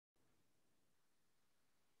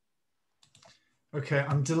Okay,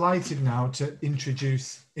 I'm delighted now to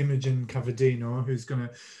introduce Imogen Cavadino, who's going to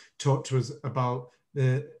talk to us about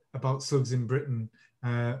slugs in Britain,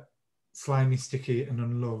 slimy, sticky, and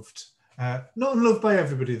unloved. Not unloved by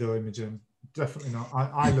everybody though, Imogen. Definitely not.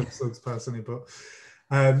 I love slugs personally, but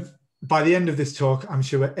by the end of this talk, I'm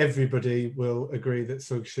sure everybody will agree that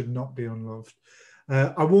slugs should not be unloved.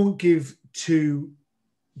 I won't give too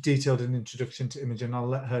detailed an introduction to Imogen. I'll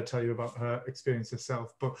let her tell you about her experience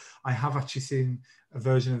herself, but I have actually seen a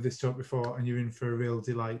version of this talk before and you're in for a real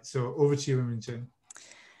delight. So over to you, Imogen.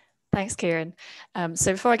 Thanks, Kieran.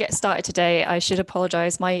 So before I get started today, I should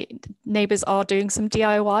apologise. My neighbours are doing some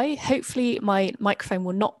DIY. Hopefully my microphone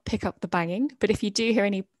will not pick up the banging, but if you do hear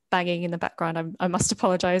any banging in the background, I must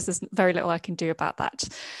apologise. There's very little I can do about that.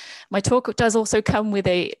 My talk does also come with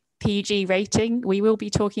a PG rating. We will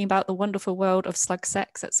be talking about the wonderful world of slug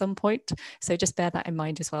sex at some point, so just bear that in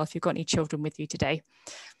mind as well if you've got any children with you today.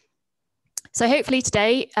 So hopefully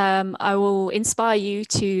today I will inspire you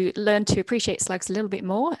to learn to appreciate slugs a little bit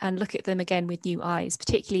more and look at them again with new eyes,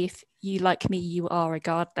 particularly if you, like me, you are a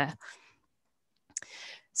gardener.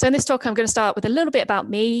 So in this talk, I'm going to start with a little bit about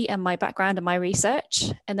me and my background and my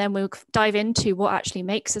research, and then we'll dive into what actually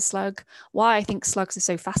makes a slug, why I think slugs are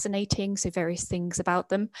so fascinating, so various things about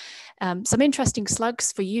them, some interesting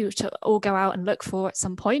slugs for you to all go out and look for at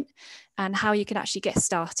some point, and how you can actually get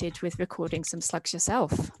started with recording some slugs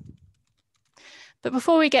yourself. But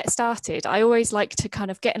before we get started, I always like to kind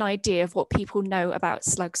of get an idea of what people know about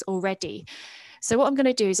slugs already. So what I'm going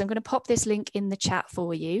to do is I'm going to pop this link in the chat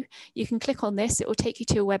for you. You can click on this, it will take you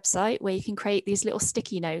to a website where you can create these little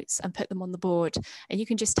sticky notes and put them on the board. And you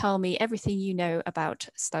can just tell me everything you know about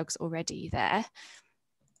slugs already there.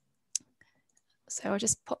 So I'll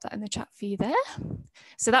just pop that in the chat for you there.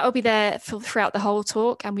 So that will be there throughout the whole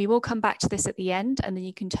talk, and we will come back to this at the end, and then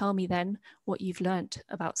you can tell me then what you've learned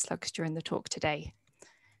about slugs during the talk today.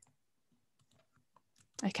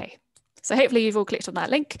 Okay. So hopefully you've all clicked on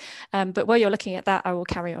that link, but while you're looking at that, I will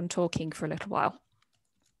carry on talking for a little while.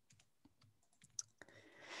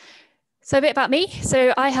 So a bit about me.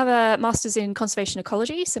 So I have a master's in conservation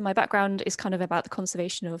ecology. So my background is kind of about the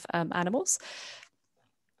conservation of animals.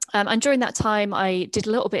 And during that time, I did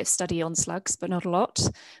a little bit of study on slugs, but not a lot.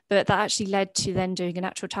 But that actually led to then doing a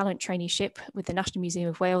natural talent traineeship with the National Museum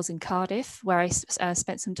of Wales in Cardiff, where I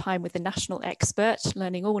spent some time with the national expert,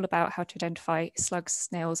 learning all about how to identify slugs,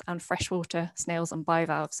 snails, and freshwater snails and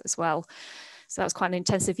bivalves as well. So that was quite an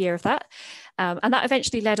intensive year of that. And that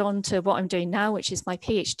eventually led on to what I'm doing now, which is my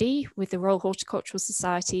PhD with the Royal Horticultural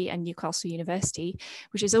Society and Newcastle University,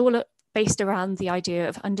 which is all based around the idea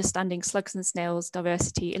of understanding slugs and snails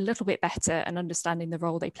diversity a little bit better and understanding the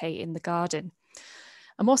role they play in the garden.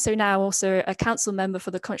 I'm also now a council member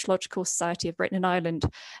for the Conchological Society of Britain and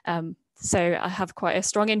Ireland. So I have quite a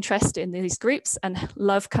strong interest in these groups and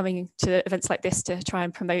love coming to events like this to try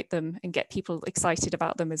and promote them and get people excited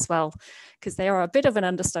about them as well, because they are a bit of an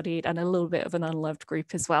understudied and a little bit of an unloved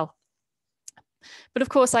group as well. But of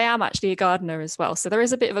course, I am actually a gardener as well. So there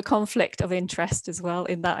is a bit of a conflict of interest as well,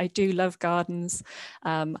 in that I do love gardens.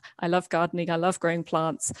 I love gardening, I love growing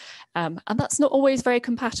plants. And that's not always very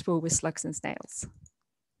compatible with slugs and snails.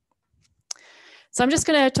 So I'm just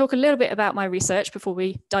going to talk a little bit about my research before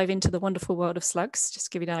we dive into the wonderful world of slugs, just to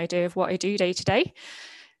give you an idea of what I do day to day.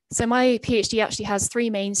 So my PhD actually has three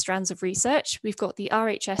main strands of research. We've got the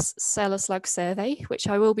RHS Cellar Slug Survey, which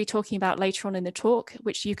I will be talking about later on in the talk,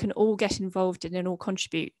 which you can all get involved in and all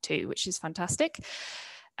contribute to, which is fantastic.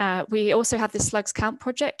 We also have the Slugs Count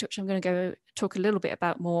project, which I'm going to go talk a little bit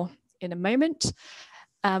about more in a moment.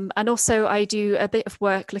 And also I do a bit of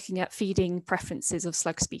work looking at feeding preferences of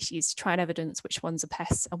slug species to try and evidence which ones are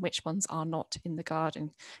pests and which ones are not in the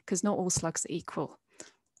garden, because not all slugs are equal.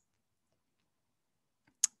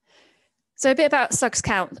 So a bit about Slugs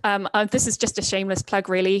Count. This is just a shameless plug,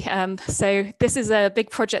 really. So this is a big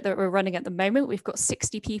project that we're running at the moment. We've got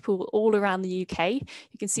 60 people all around the UK.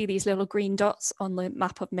 You can see these little green dots on the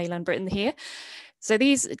map of mainland Britain here. So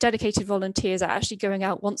these dedicated volunteers are actually going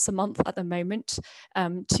out once a month at the moment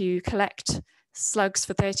to collect slugs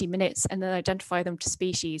for 30 minutes and then identify them to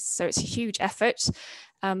species. So it's a huge effort.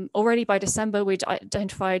 Already by December, we'd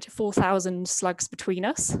identified 4,000 slugs between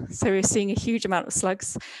us. So we're seeing a huge amount of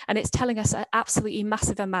slugs, and it's telling us an absolutely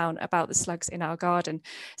massive amount about the slugs in our garden.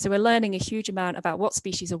 So we're learning a huge amount about what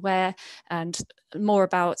species are where and more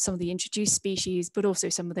about some of the introduced species, but also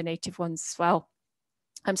some of the native ones as well.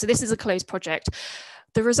 So this is a closed project.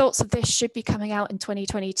 The results of this should be coming out in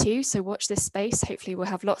 2022, so watch this space. Hopefully we'll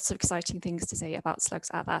have lots of exciting things to say about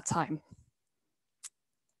slugs at that time.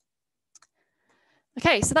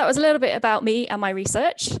 Okay, so that was a little bit about me and my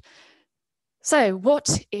research. So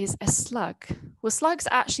what is a slug? Well, slugs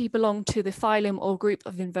actually belong to the phylum or group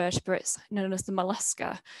of invertebrates known as the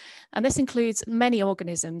mollusca. And this includes many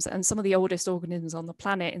organisms and some of the oldest organisms on the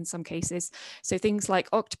planet in some cases. So things like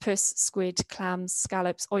octopus, squid, clams,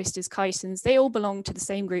 scallops, oysters, chitons, they all belong to the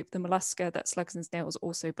same group, the mollusca, that slugs and snails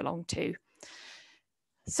also belong to.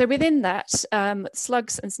 So within that,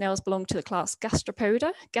 slugs and snails belong to the class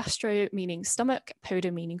Gastropoda, gastro meaning stomach,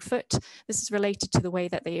 poda meaning foot. This is related to the way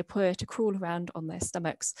that they appear to crawl around on their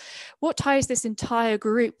stomachs. What ties this entire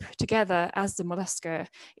group together as the mollusca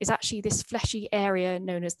is actually this fleshy area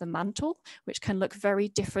known as the mantle, which can look very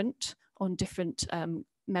different on different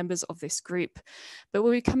members of this group. But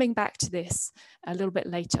we'll be coming back to this a little bit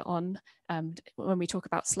later on when we talk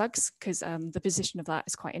about slugs, because the position of that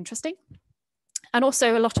is quite interesting. And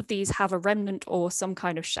also a lot of these have a remnant or some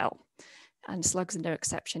kind of shell, and slugs are no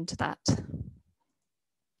exception to that.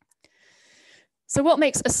 So what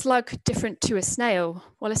makes a slug different to a snail?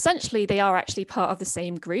 Well, essentially they are actually part of the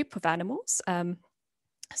same group of animals.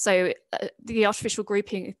 The artificial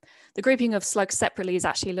grouping, the grouping of slugs separately is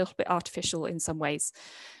actually a little bit artificial in some ways,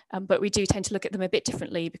 but we do tend to look at them a bit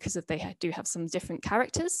differently because they do have some different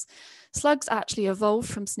characters. Slugs actually evolved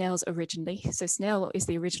from snails originally, so snail is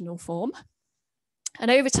the original form. And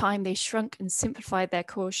over time, they shrunk and simplified their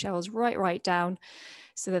core shells right down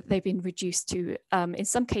so that they've been reduced to, in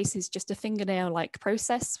some cases, just a fingernail-like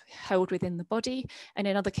process held within the body, and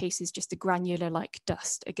in other cases, just a granular-like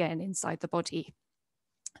dust, again, inside the body.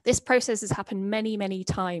 This process has happened many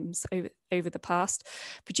times over the past,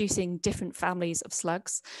 producing different families of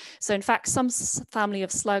slugs. So in fact, some family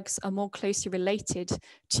of slugs are more closely related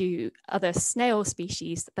to other snail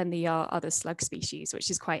species than they are other slug species, which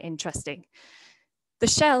is quite interesting. The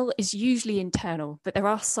shell is usually internal, but there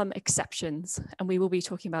are some exceptions, and we will be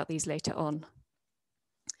talking about these later on.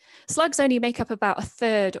 Slugs only make up about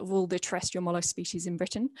 1/3 of all the terrestrial mollusk species in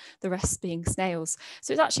Britain, the rest being snails.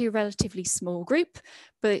 So it's actually a relatively small group,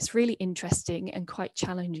 but it's really interesting and quite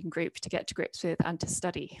challenging group to get to grips with and to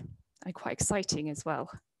study, and quite exciting as well.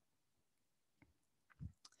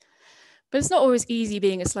 But it's not always easy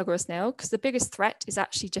being a slug or a snail, because the biggest threat is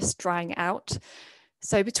actually just drying out.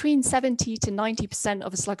 So between 70 to 90%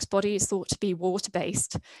 of a slug's body is thought to be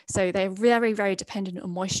water-based. So they're very dependent on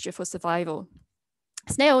moisture for survival.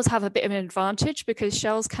 Snails have a bit of an advantage because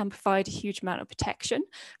shells can provide a huge amount of protection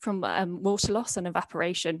from water loss and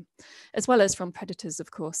evaporation, as well as from predators, of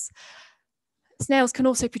course. Snails can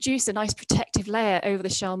also produce a nice protective layer over the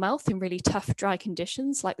shell mouth in really tough, dry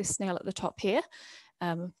conditions, like this snail at the top here,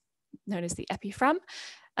 known as the epiphragm.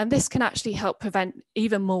 And this can actually help prevent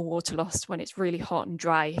even more water loss when it's really hot and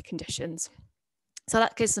dry conditions. So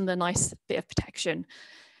that gives them a nice bit of protection.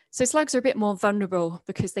 So slugs are a bit more vulnerable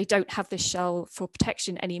because they don't have this shell for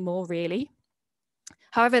protection anymore, really.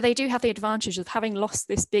 However, they do have the advantage of having lost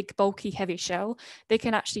this big, bulky, heavy shell. They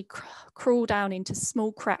can actually crawl down into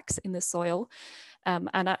small cracks in the soil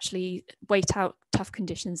and actually wait out tough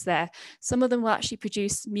conditions there. Some of them will actually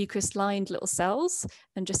produce mucus-lined little cells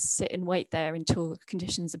and just sit and wait there until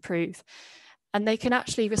conditions improve. And they can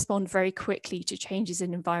actually respond very quickly to changes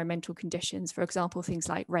in environmental conditions. For example, things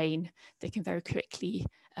like rain, they can very quickly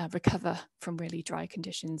recover from really dry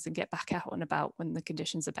conditions and get back out and about when the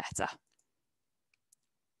conditions are better.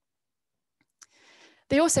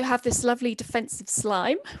 They also have this lovely defensive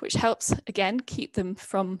slime, which helps, again, keep them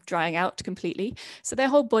from drying out completely. So their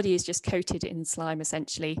whole body is just coated in slime,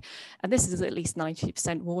 essentially. And this is at least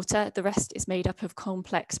 90% water. The rest is made up of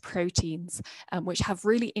complex proteins, which have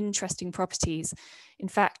really interesting properties. In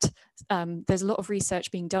fact, there's a lot of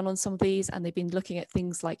research being done on some of these, and they've been looking at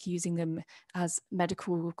things like using them as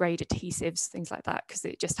medical grade adhesives, things like that, because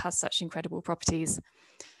it just has such incredible properties.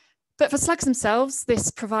 But for slugs themselves, this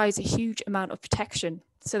provides a huge amount of protection.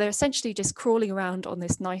 So they're essentially just crawling around on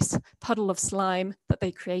this nice puddle of slime that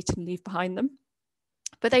they create and leave behind them.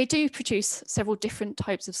 But they do produce several different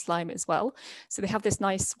types of slime as well. So they have this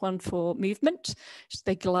nice one for movement.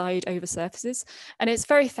 They glide over surfaces, and it's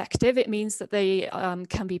very effective. It means that they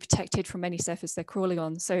can be protected from any surface they're crawling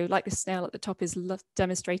on. So like the snail at the top is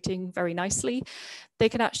demonstrating very nicely, they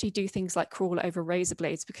can actually do things like crawl over razor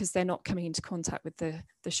blades because they're not coming into contact with the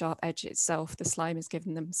sharp edge itself. The slime is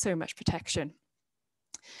giving them so much protection.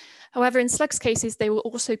 However, in slugs' cases, they will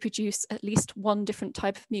also produce at least one different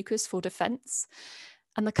type of mucus for defense.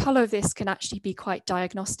 And the colour of this can actually be quite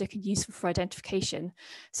diagnostic and useful for identification.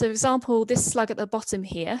 So for example, this slug at the bottom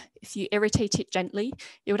here, if you irritate it gently,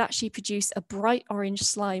 it would actually produce a bright orange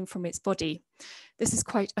slime from its body. This is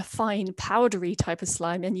quite a fine powdery type of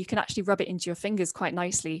slime, and you can actually rub it into your fingers quite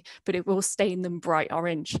nicely, but it will stain them bright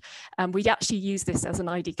orange. And we actually use this as an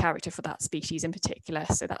ID character for that species in particular.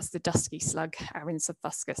 So that's the dusky slug, Arin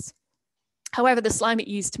subfuscus. However, the slime it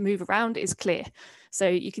used to move around is clear. So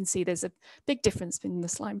you can see there's a big difference in the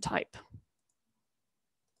slime type.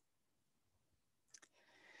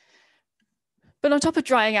 But on top of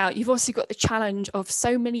drying out, you've also got the challenge of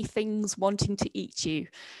so many things wanting to eat you.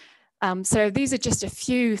 So these are just a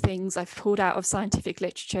few things I've pulled out of scientific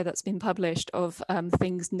literature that's been published of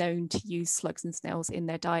things known to use slugs and snails in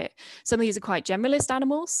their diet. Some of these are quite generalist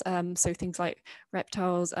animals. So things like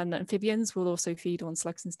reptiles and amphibians will also feed on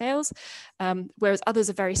slugs and snails, whereas others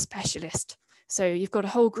are very specialist. So you've got a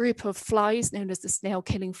whole group of flies known as the snail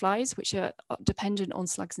killing flies, which are dependent on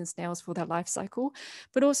slugs and snails for their life cycle,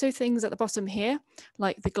 but also things at the bottom here,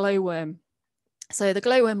 like the glowworm. So the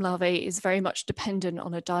glowworm larvae is very much dependent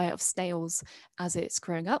on a diet of snails as it's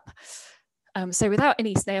growing up. So without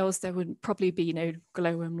any snails, there would probably be no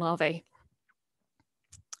glowworm larvae.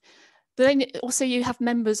 But then also you have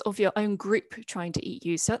members of your own group trying to eat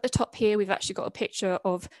you. So at the top here, we've actually got a picture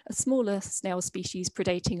of a smaller snail species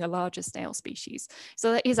predating a larger snail species.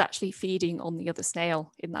 So that is actually feeding on the other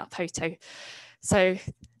snail in that photo. So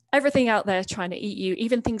everything out there trying to eat you,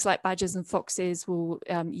 even things like badgers and foxes will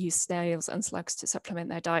use snails and slugs to supplement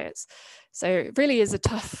their diets. So it really is a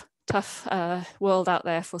tough world out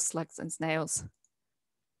there for slugs and snails.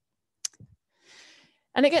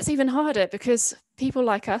 And it gets even harder because people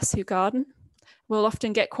like us who garden will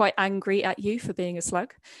often get quite angry at you for being a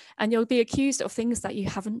slug, and you'll be accused of things that you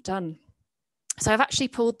haven't done. So I've actually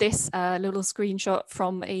pulled this little screenshot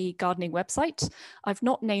from a gardening website. I've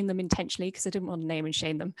not named them intentionally because I didn't want to name and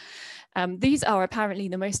shame them. These are apparently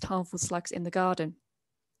the most harmful slugs in the garden.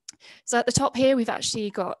 So at the top here, we've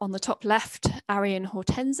actually got on the top left, Arion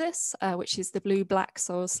hortensis, which is the blue-black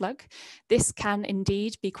soil slug. This can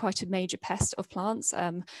indeed be quite a major pest of plants,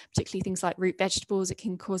 particularly things like root vegetables it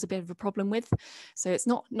can cause a bit of a problem with. So it's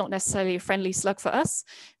not necessarily a friendly slug for us.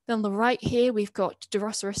 Then on the right here, we've got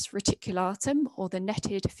Duroceras reticulatum, or the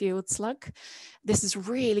netted field slug. This is a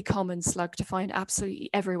really common slug to find absolutely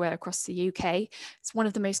everywhere across the UK. It's one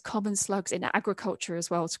of the most common slugs in agriculture as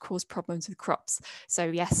well to cause problems with crops. So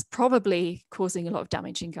yes, probably causing a lot of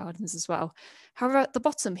damage in gardens as well. However, at the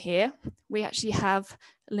bottom here, we actually have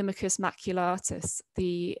Limicus maculatus,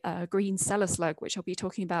 the green cellar slug, which I'll be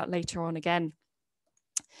talking about later on again.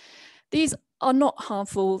 These are not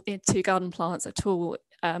harmful to garden plants at all.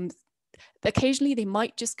 Occasionally they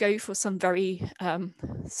might just go for some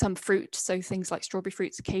fruit, so things like strawberry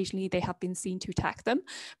fruits, occasionally they have been seen to attack them,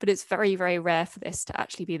 but it's very, very rare for this to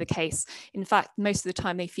actually be the case. In fact, most of the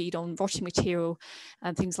time they feed on rotting material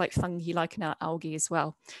and things like fungi, like algae as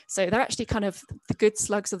well. So they're actually kind of the good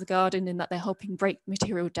slugs of the garden in that they're helping break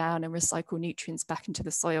material down and recycle nutrients back into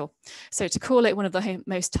the soil. So to call it one of the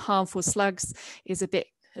most harmful slugs is a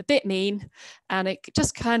bit mean, and it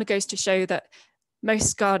just kind of goes to show that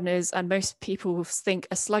most gardeners and most people think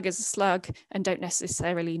a slug is a slug and don't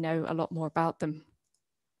necessarily know a lot more about them.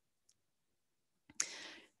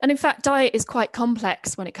 And in fact, diet is quite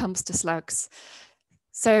complex when it comes to slugs.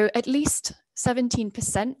 So at least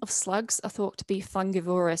 17% of slugs are thought to be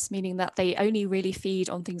fungivorous, meaning that they only really feed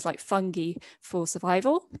on things like fungi for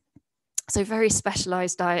survival. So very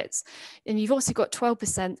specialized diets. And you've also got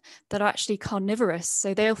 12% that are actually carnivorous.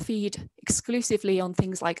 So they'll feed exclusively on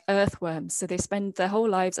things like earthworms. So they spend their whole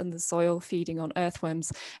lives under the soil feeding on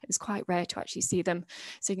earthworms. It's quite rare to actually see them.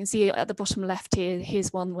 So you can see at the bottom left here,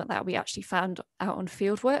 here's one that we actually found out on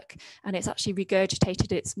field work. And it's actually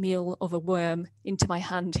regurgitated its meal of a worm into my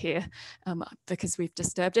hand here because we've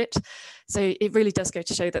disturbed it. So it really does go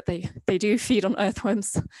to show that they do feed on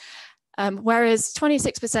earthworms. Whereas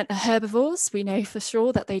 26% are herbivores, we know for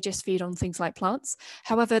sure that they just feed on things like plants.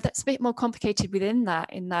 However, that's a bit more complicated within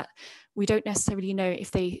that, in that we don't necessarily know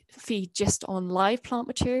if they feed just on live plant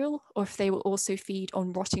material or if they will also feed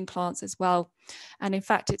on rotting plants as well. And in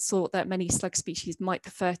fact, it's thought that many slug species might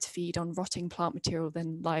prefer to feed on rotting plant material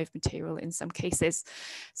than live material in some cases.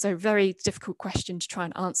 So very difficult question to try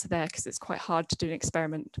and answer there because it's quite hard to do an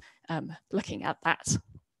experiment looking at that.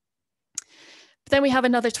 But then we have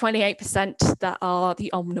another 28% that are the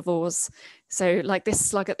omnivores. So like this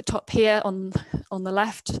slug at the top here on the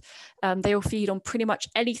left, they will feed on pretty much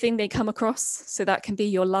anything they come across. So that can be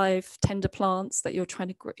your live tender plants that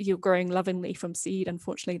you're growing lovingly from seed.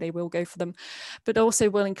 Unfortunately, they will go for them, but also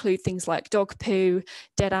will include things like dog poo,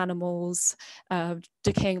 dead animals,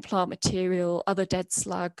 decaying plant material, other dead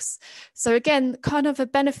slugs. So again, kind of a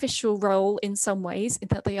beneficial role in some ways in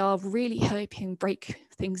that they are really helping break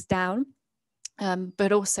things down.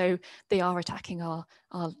 But also they are attacking our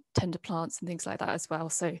tender plants and things like that as well.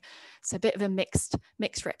 So it's a bit of a mixed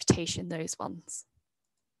reputation, those ones.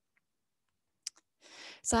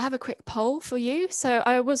 So I have a quick poll for you. So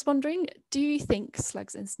I was wondering, do you think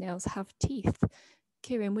slugs and snails have teeth?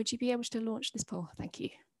 Kieran, would you be able to launch this poll? Thank you.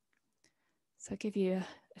 So I'll give you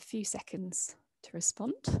a few seconds to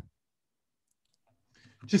respond.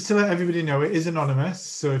 Just to let everybody know, it is anonymous.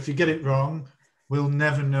 So if you get it wrong, we'll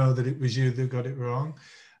never know that it was you that got it wrong.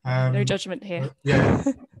 No judgment here. Yeah.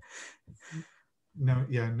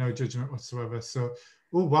 No judgment whatsoever. So,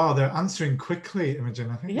 oh wow, they're answering quickly,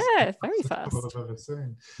 Imogen. I think yeah, very fast. What I've ever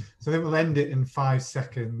seen. So I think we'll end it in 5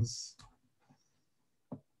 seconds.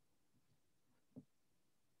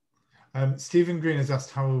 Stephen Green has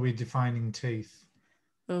asked, how are we defining teeth?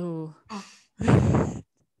 Oh,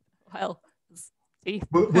 well, teeth.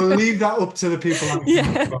 We'll leave that up to the people.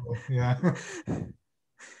 Yeah.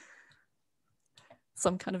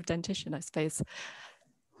 Some kind of dentition, I suppose.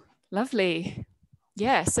 Lovely.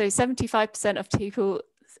 Yeah, so 75% of people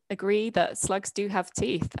agree that slugs do have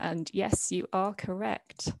teeth. And yes, you are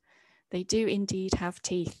correct. They do indeed have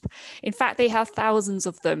teeth. In fact, they have thousands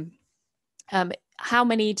of them. How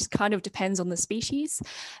many just kind of depends on the species,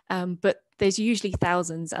 but there's usually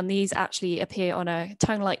thousands, and these actually appear on a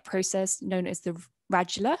tongue-like process known as the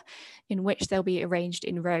radula, in which they'll be arranged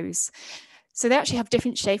in rows. So they actually have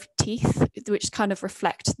different shaped teeth, which kind of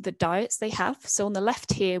reflect the diets they have. So on the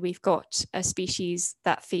left here, we've got a species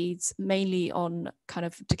that feeds mainly on kind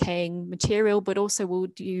of decaying material, but also will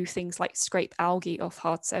do things like scrape algae off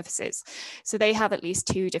hard surfaces. So they have at least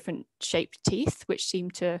 2 different shaped teeth, which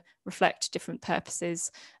seem to reflect different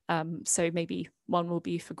purposes. So maybe one will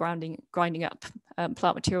be for grinding up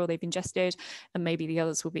plant material they've ingested, and maybe the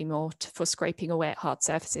others will be more for scraping away at hard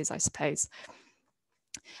surfaces, I suppose.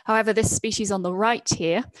 However, this species on the right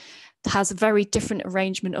here has a very different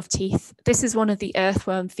arrangement of teeth. This is one of the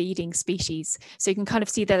earthworm feeding species. So you can kind of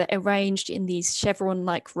see that they're arranged in these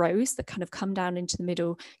chevron-like rows that kind of come down into the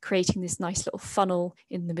middle, creating this nice little funnel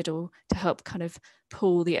in the middle to help kind of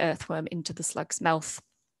pull the earthworm into the slug's mouth.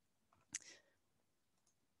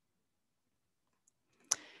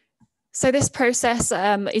 So this process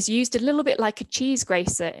is used a little bit like a cheese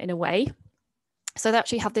grater in a way. So they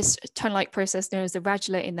actually have this tongue-like process known as the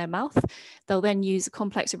radula in their mouth. They'll then use a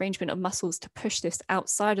complex arrangement of muscles to push this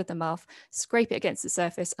outside of the mouth, scrape it against the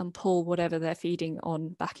surface, and pull whatever they're feeding on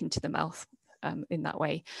back into the mouth in that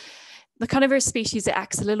way. The carnivorous species, it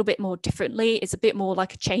acts a little bit more differently. It's a bit more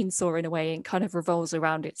like a chainsaw in a way, and kind of revolves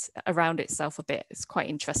around itself a bit. It's quite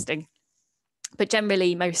interesting. But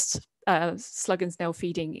generally, most slug and snail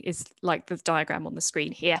feeding is like the diagram on the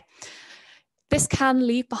screen here. This can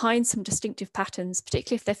leave behind some distinctive patterns,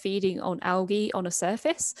 particularly if they're feeding on algae on a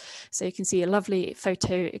surface. So you can see a lovely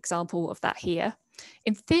photo example of that here.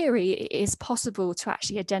 In theory, it is possible to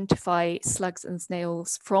actually identify slugs and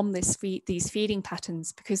snails from these feeding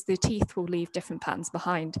patterns because the teeth will leave different patterns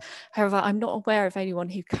behind. However, I'm not aware of anyone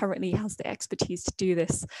who currently has the expertise to do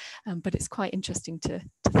this, but it's quite interesting to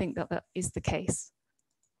think that that is the case.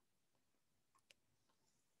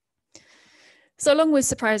 So along with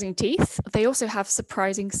surprising teeth, they also have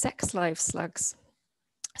surprising sex life slugs.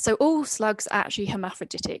 So all slugs are actually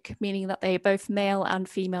hermaphroditic, meaning that they are both male and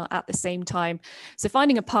female at the same time. So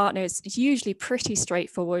finding a partner is usually pretty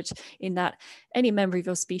straightforward in that any member of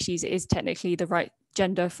your species is technically the right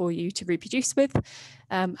gender for you to reproduce with.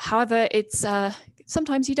 However, it's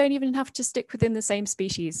sometimes you don't even have to stick within the same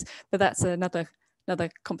species, but that's another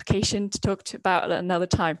complication to talk about at another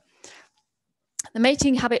time. The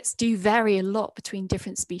mating habits do vary a lot between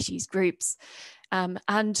different species groups,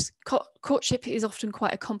 and courtship is often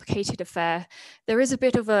quite a complicated affair. There is a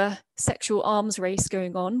bit of a sexual arms race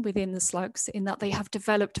going on within the slugs in that they have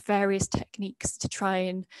developed various techniques to try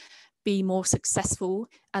and be more successful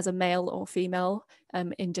as a male or female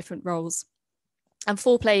in different roles. And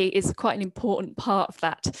foreplay is quite an important part of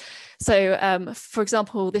that. So, for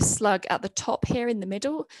example, this slug at the top here in the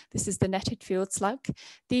middle, this is the netted field slug.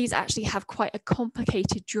 These actually have quite a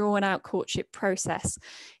complicated drawn out courtship process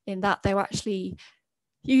in that they'll actually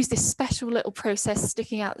use this special little process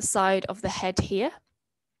sticking out the side of the head here.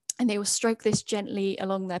 And they will stroke this gently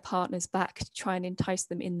along their partner's back to try and entice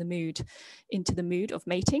them into the mood of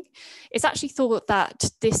mating. It's actually thought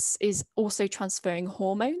that this is also transferring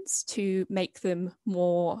hormones to make them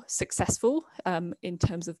more successful in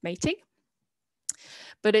terms of mating.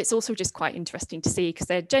 But it's also just quite interesting to see because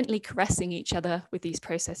they're gently caressing each other with these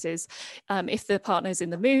processes. If the partner's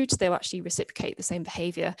in the mood, they'll actually reciprocate the same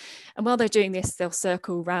behavior. And while they're doing this, they'll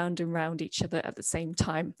circle round and round each other at the same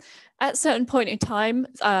time. At a certain point in time,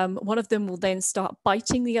 one of them will then start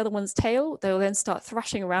biting the other one's tail. They'll then start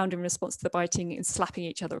thrashing around in response to the biting and slapping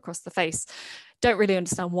each other across the face. Don't really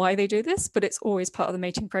understand why they do this, but it's always part of the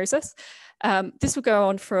mating process. This will go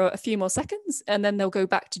on for a few more seconds, and then they'll go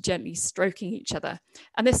back to gently stroking each other.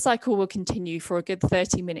 And this cycle will continue for a good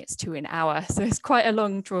 30 minutes to an hour. So it's quite a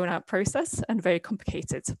long, drawn out process and very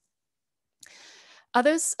complicated.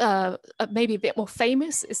 Others, maybe a bit more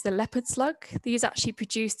famous, is the leopard slug. These actually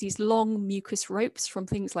produce these long mucus ropes from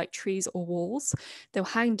things like trees or walls. They'll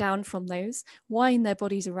hang down from those, wind their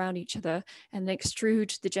bodies around each other, and then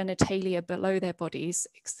extrude the genitalia below their bodies.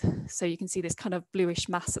 So you can see this kind of bluish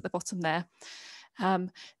mass at the bottom there,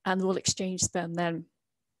 and will exchange sperm then.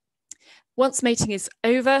 Once mating is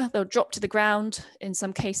over, they'll drop to the ground in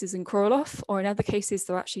some cases and crawl off, or in other cases,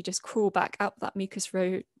 they'll actually just crawl back up that mucus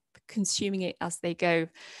rope, consuming it as they go.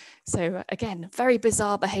 So again, very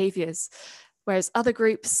bizarre behaviors. Whereas other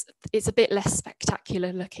groups, it's a bit less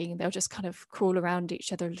spectacular looking. They'll just kind of crawl around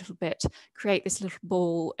each other a little bit, create this little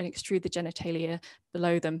ball and extrude the genitalia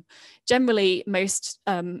below them. Generally, most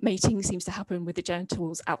mating seems to happen with the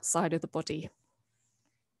genitals outside of the body.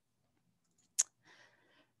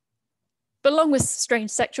 But along with strange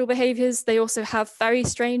sexual behaviors, they also have very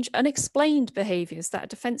strange unexplained behaviors that are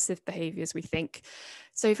defensive behaviors, we think.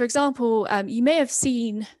 So for example, you may have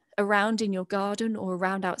seen around in your garden or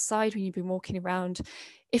around outside when you've been walking around,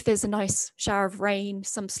 if there's a nice shower of rain,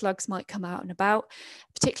 some slugs might come out and about,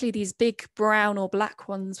 particularly these big brown or black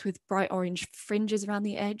ones with bright orange fringes around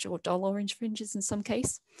the edge, or dull orange fringes in some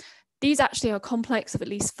case. These actually are a complex of at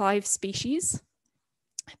least 5 species,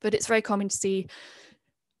 but it's very common to see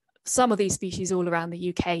some of these species all around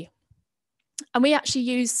the UK. And we actually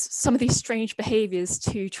use some of these strange behaviors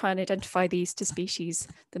to try and identify these to species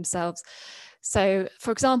themselves. So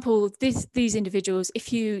for example, these individuals,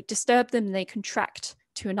 if you disturb them and they contract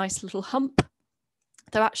to a nice little hump,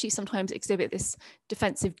 they'll actually sometimes exhibit this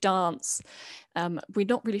defensive dance. We're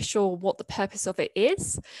not really sure what the purpose of it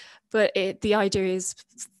is, but the idea is,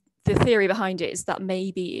 the theory behind it is that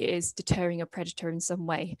maybe it is deterring a predator in some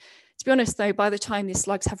way. To be honest though, by the time these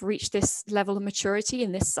slugs have reached this level of maturity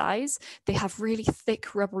in this size, they have really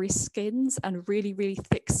thick rubbery skins and really, really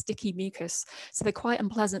thick sticky mucus. So they're quite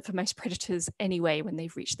unpleasant for most predators anyway when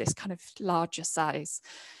they've reached this kind of larger size.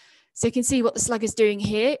 So you can see what the slug is doing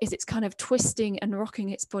here is it's kind of twisting and rocking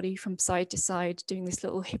its body from side to side, doing this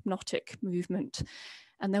little hypnotic movement.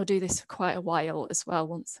 And they'll do this for quite a while as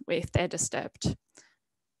well if they're disturbed.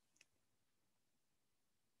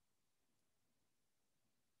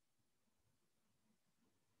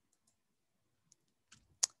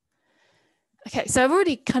 Okay, so I've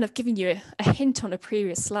already kind of given you a hint on a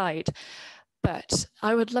previous slide, but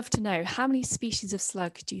I would love to know, how many species of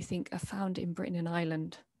slug do you think are found in Britain and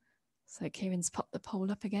Ireland? So Kieran's popped the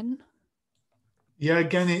poll up again. Yeah,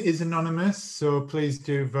 again, it is anonymous, so please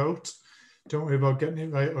do vote. Don't worry about getting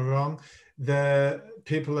it right or wrong. The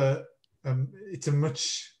people are, it's a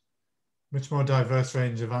much more diverse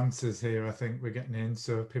range of answers here, I think we're getting in,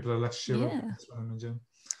 so people are less sure of this one, Imogen.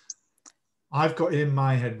 I've got in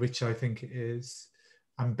my head which I think it is.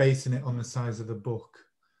 I'm basing it on the size of the book.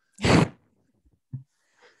 I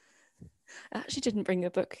actually didn't bring a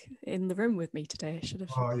book in the room with me today. I should have.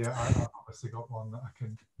 Oh yeah, I've obviously got one that I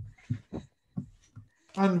can.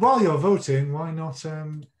 And while you're voting, why not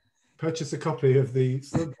purchase a copy of the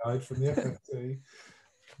Slug Guide from the FFT?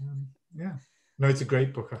 Yeah, no, it's a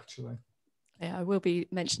great book actually. Yeah, I will be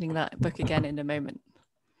mentioning that book again in a moment.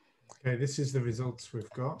 Okay, this is the results we've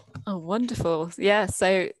got. Oh, wonderful. Yeah,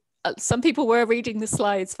 so some people were reading the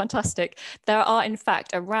slides, fantastic. There are in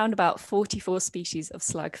fact around about 44 species of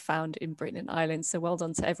slug found in Britain and Ireland. So well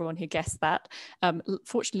done to everyone who guessed that.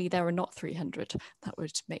 Fortunately, there are not 300. That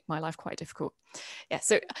would make my life quite difficult. Yeah,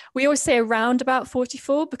 so we always say around about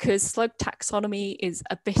 44 because slug taxonomy is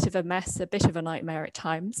a bit of a mess, a bit of a nightmare at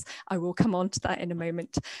times. I will come on to that in a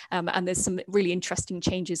moment. And there's some really interesting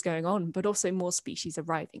changes going on, but also more species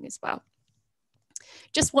arriving as well.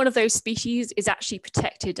 Just one of those species is actually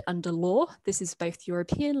protected under law. This is both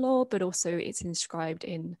European law, but also it's enshrined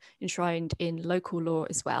in local law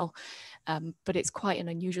as well. But it's quite an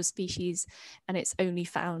unusual species and it's only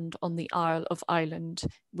found on the Isle of Ireland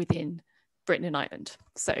within Britain and Ireland.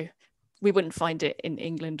 So we wouldn't find it in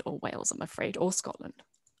England or Wales, I'm afraid, or Scotland.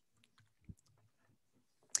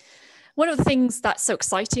 One of the things that's so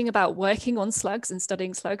exciting about working on slugs and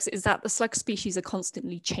studying slugs is that the slug species are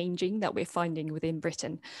constantly changing that we're finding within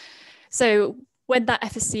Britain. So when that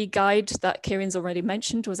FSC guide that Kieran's already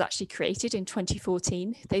mentioned was actually created in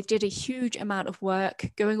 2014, they did a huge amount of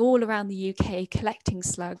work going all around the UK, collecting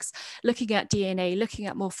slugs, looking at DNA, looking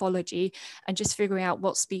at morphology, and just figuring out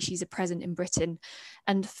what species are present in Britain.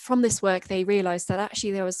 And from this work, they realized that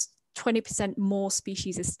actually there was 20% more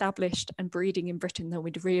species established and breeding in Britain than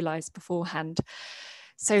we'd realized beforehand.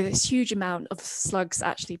 So this huge amount of slugs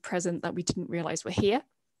actually present that we didn't realize were here.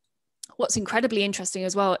 What's incredibly interesting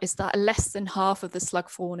as well is that less than half of the slug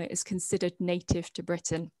fauna is considered native to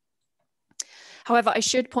Britain. However, I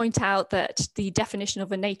should point out that the definition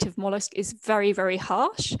of a native mollusk is very, very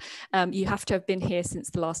harsh. You have to have been here since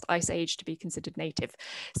the last ice age to be considered native.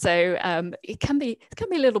 So it can be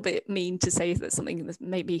a little bit mean to say that something that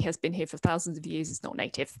maybe has been here for thousands of years is not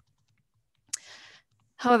native.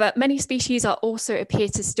 However, many species are also appear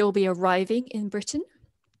to still be arriving in Britain.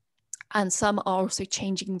 And some are also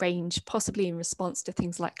changing range, possibly in response to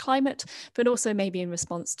things like climate, but also maybe in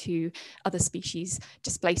response to other species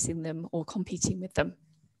displacing them or competing with them.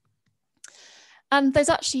 And there's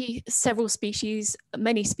actually several species,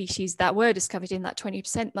 many species that were discovered in that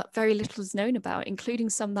 20% that very little is known about, including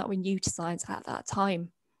some that were new to science at that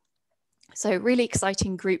time. So really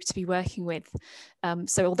exciting group to be working with.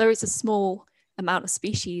 So although it's a small amount of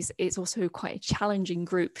species, it's also quite a challenging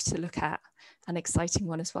group to look at. An exciting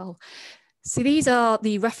one as well. So these are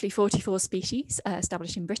the roughly 44 species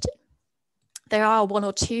established in Britain. There are one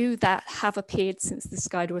or two that have appeared since this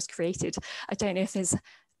guide was created. I don't know if there's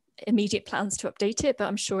immediate plans to update it, but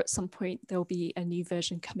I'm sure at some point there'll be a new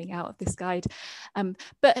version coming out of this guide.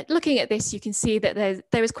 But looking at this, you can see that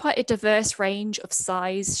there is quite a diverse range of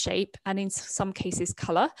size, shape, and in some cases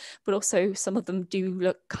color, but also some of them do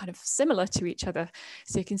look kind of similar to each other.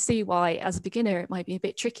 So you can see why, as a beginner, it might be a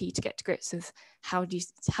bit tricky to get to grips with how do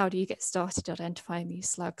you get started identifying these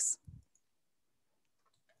slugs.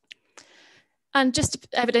 And just to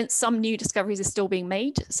evidence some new discoveries are still being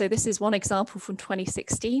made. So this is one example from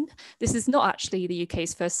 2016. This is not actually the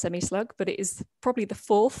UK's first semi-slug, but it is probably the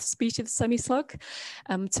fourth species of semi-slug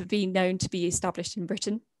to be known to be established in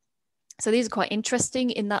Britain. So these are quite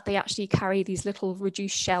interesting in that they actually carry these little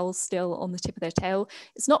reduced shells still on the tip of their tail.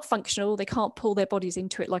 It's not functional. They can't pull their bodies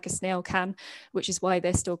into it like a snail can, which is why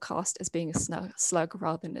they're still cast as being a slug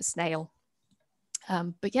rather than a snail.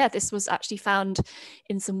 But yeah, this was actually found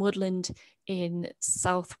in some woodland in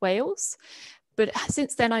South Wales. But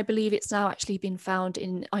since then, I believe it's now actually been found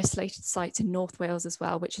in isolated sites in North Wales as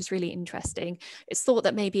well, which is really interesting. It's thought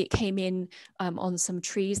that maybe it came in on some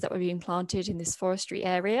trees that were being planted in this forestry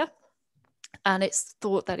area. And it's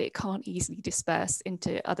thought that it can't easily disperse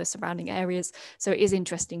into other surrounding areas. So it is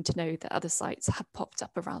interesting to know that other sites have popped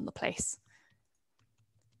up around the place.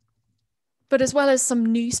 But as well as some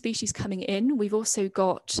new species coming in, we've also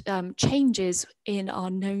got changes in our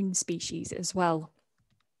known species as well.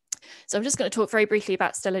 So I'm just going to talk very briefly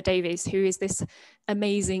about Stella Davies, who is this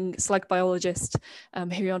amazing slug biologist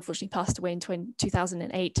who unfortunately passed away in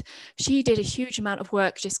 2008. She did a huge amount of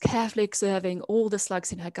work just carefully observing all the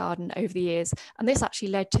slugs in her garden over the years. And this actually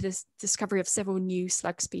led to the discovery of several new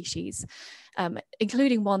slug species,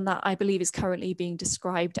 including one that I believe is currently being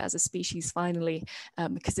described as a species finally,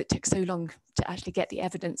 because it took so long to actually get the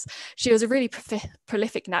evidence. She was a really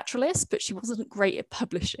prolific naturalist, but she wasn't great at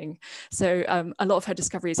publishing. So a lot of her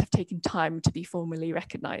discoveries have taken time to be formally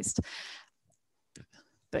recognized.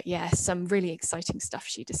 But yeah, some really exciting stuff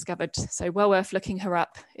she discovered. So well worth looking her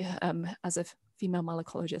up as a female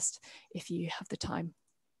malacologist if you have the time.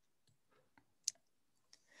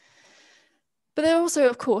 But there are also,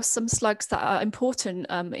 of course, some slugs that are important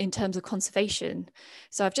in terms of conservation.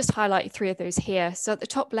 So I've just highlighted 3 of those here. So at the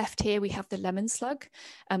top left here, we have the lemon slug.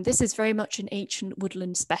 This is very much an ancient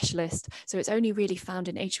woodland specialist. So it's only really found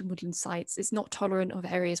in ancient woodland sites. It's not tolerant of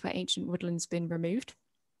areas where ancient woodland's been removed.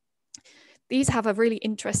 These have a really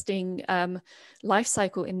interesting life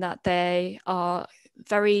cycle in that they are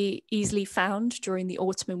very easily found during the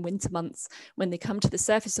autumn and winter months when they come to the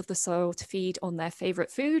surface of the soil to feed on their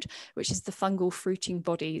favorite food, which is the fungal fruiting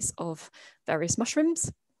bodies of various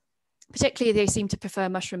mushrooms. Particularly, they seem to prefer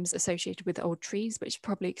mushrooms associated with old trees, which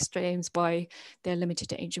probably explains why they're limited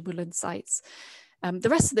to ancient woodland sites. The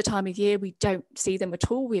rest of the time of year, we don't see them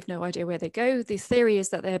at all. We have no idea where they go. The theory is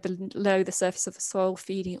that they're below the surface of the soil,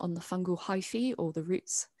 feeding on the fungal hyphae, or the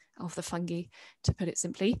roots of the fungi, to put it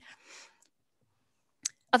simply.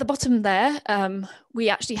 At the bottom there, we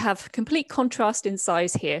actually have complete contrast in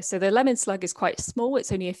size here. So the lemon slug is quite small.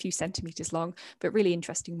 It's only a few centimeters long, but really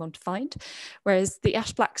interesting one to find. Whereas the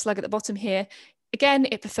ash black slug at the bottom here, again,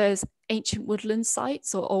 it prefers ancient woodland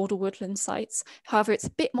sites or older woodland sites. However, it's a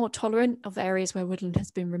bit more tolerant of areas where woodland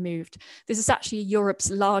has been removed. This is actually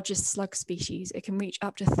Europe's largest slug species. It can reach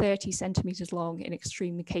up to 30 centimeters long in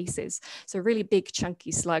extreme cases. So a really big,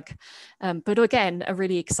 chunky slug. But again, a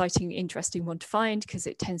really exciting, interesting one to find because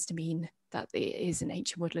it tends to mean that it is an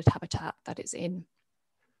ancient woodland habitat that it's in.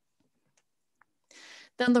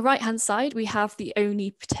 Then on the right-hand side, we have the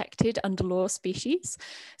only protected under law species.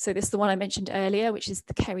 So this is the one I mentioned earlier, which is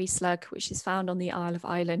the Kerry slug, which is found on the Isle of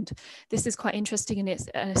Ireland. This is quite interesting, and it's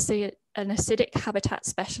an acidic habitat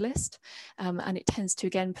specialist, and it tends to,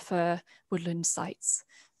 again, prefer woodland sites.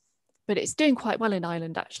 But it's doing quite well in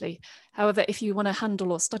Ireland, actually. However, if you want to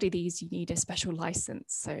handle or study these, you need a special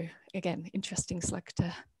license. So again, interesting slug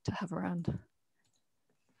to have around.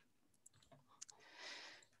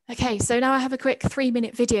 Okay, so now I have a quick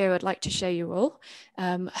 3-minute video I'd like to show you all.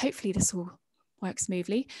 Hopefully this will work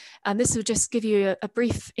smoothly. And this will just give you a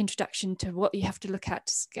brief introduction to what you have to look at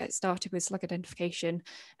to get started with slug identification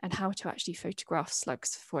and how to actually photograph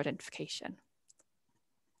slugs for identification.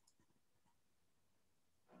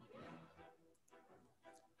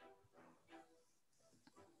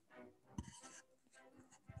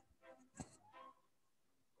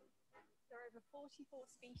 There are over 44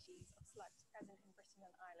 species of slugs present in Britain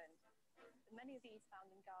and Ireland, with many of these found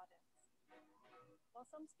in gardens. While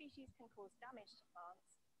some species can cause damage to plants,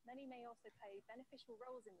 many may also play beneficial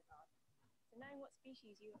roles in the garden. So knowing what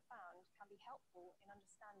species you have found can be helpful in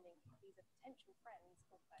understanding if these are potential friends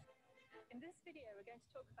or foes. In this video, we're going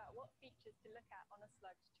to talk about what features to look at on a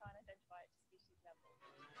slug to try and identify it to species level.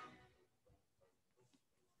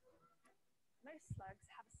 Most slugs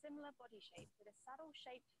have a similar body shape with a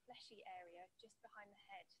saddle-shaped fleshy area just behind the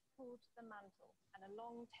head called the mantle and a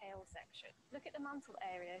long tail section. Look at the mantle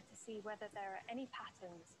area to see whether there are any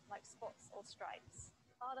patterns like spots or stripes.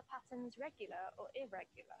 Are the patterns regular or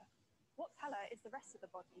irregular? What colour is the rest of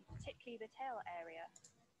the body, particularly the tail area?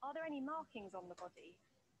 Are there any markings on the body?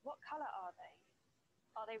 What colour are they?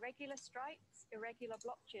 Are they regular stripes, irregular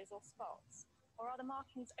blotches or spots? Or are the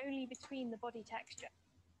markings only between the body texture?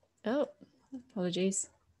 Oh. Apologies.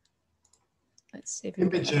 Let's see if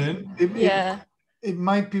Imogen, it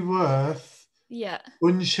might be worth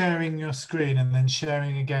unsharing your screen and then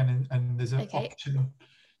sharing again, and there's an option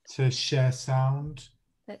to share sound.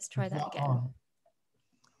 Let's try that again.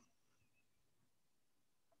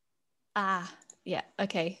 Yeah,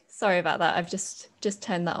 okay. Sorry about that. I've just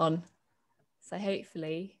turned that on. So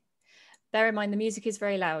hopefully, bear in mind the music is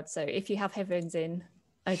very loud. So if you have headphones in,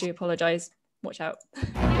 I do apologise. Watch out.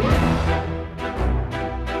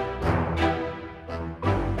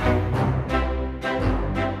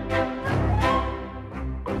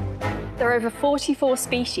 There are over 44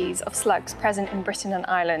 species of slugs present in Britain and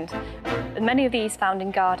Ireland, with many of these found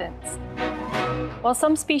in gardens. While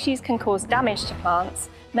some species can cause damage to plants,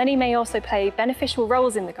 many may also play beneficial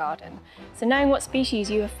roles in the garden, so knowing what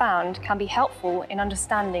species you have found can be helpful in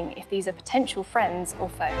understanding if these are potential friends or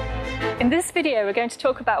foes. In this video, we're going to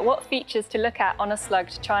talk about what features to look at on a slug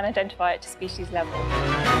to try and identify it to species level.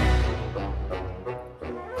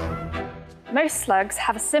 Most slugs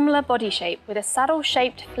have a similar body shape with a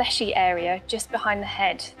saddle-shaped fleshy area just behind the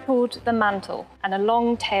head called the mantle and a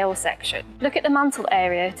long tail section. Look at the mantle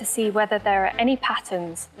area to see whether there are any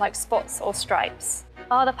patterns like spots or stripes.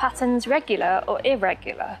 Are the patterns regular or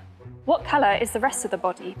irregular? What colour is the rest of the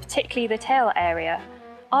body, particularly the tail area?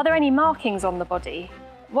 Are there any markings on the body?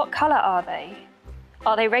 What colour are they?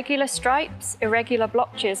 Are they regular stripes, irregular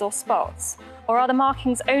blotches or spots? Or are the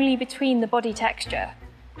markings only between the body texture?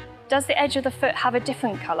 Does the edge of the foot have a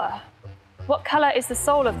different colour? What colour is the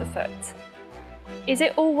sole of the foot? Is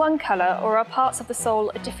it all one colour or are parts of the sole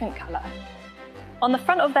a different colour? On the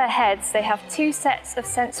front of their heads, they have 2 sets of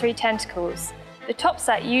sensory tentacles. The top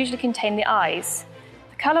set usually contain the eyes.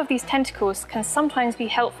 The colour of these tentacles can sometimes be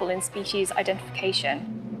helpful in species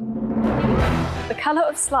identification. The colour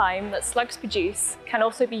of slime that slugs produce can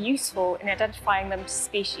also be useful in identifying them to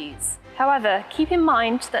species. However, keep in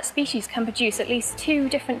mind that species can produce at least 2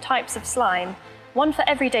 different types of slime, one for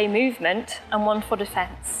everyday movement and one for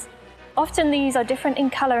defence. Often these are different in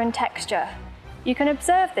colour and texture. You can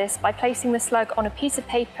observe this by placing the slug on a piece of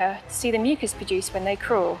paper to see the mucus produced when they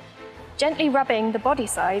crawl. Gently rubbing the body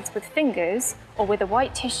sides with fingers or with a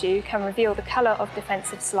white tissue can reveal the colour of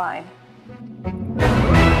defensive slime.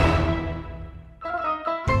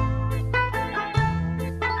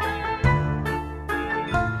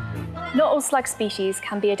 Not all slug species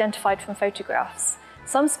can be identified from photographs.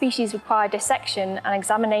 Some species require dissection and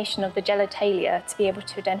examination of the genitalia to be able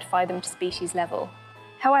to identify them to species level.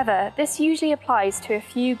 However, this usually applies to a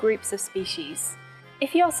few groups of species.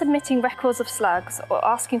 If you are submitting records of slugs or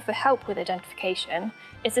asking for help with identification,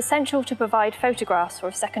 it's essential to provide photographs for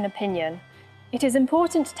a second opinion. It is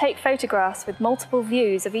important to take photographs with multiple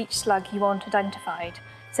views of each slug you want identified,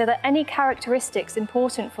 so that any characteristics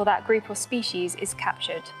important for that group or species is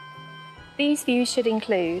captured. These views should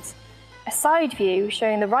include a side view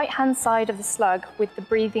showing the right-hand side of the slug with the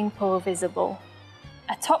breathing pore visible,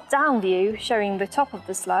 a top-down view showing the top of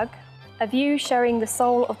the slug, a view showing the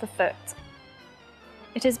sole of the foot.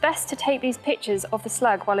 It is best to take these pictures of the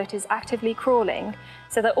slug while it is actively crawling,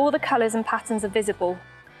 so that all the colours and patterns are visible.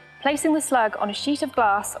 Placing the slug on a sheet of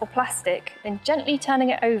glass or plastic, then gently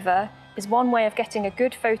turning it over is one way of getting a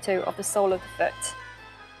good photo of the sole of the foot.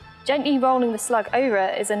 Gently rolling the slug over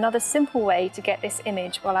is another simple way to get this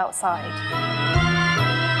image while outside.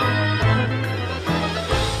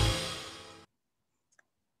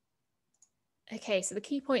 Okay, so the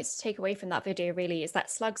key points to take away from that video really is that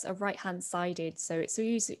slugs are right-hand sided, so it's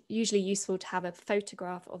usually useful to have a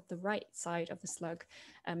photograph of the right side of the slug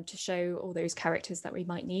to show all those characters that we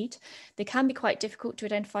might need. They can be quite difficult to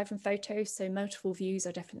identify from photos, so multiple views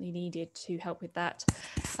are definitely needed to help with that.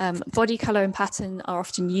 Body colour and pattern are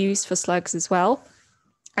often used for slugs as well,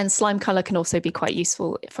 and slime colour can also be quite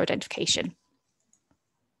useful for identification.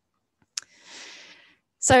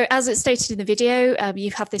 So as it's stated in the video,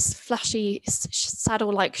 you have this flashy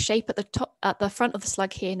saddle-like shape at the front of the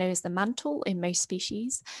slug here, known as the mantle in most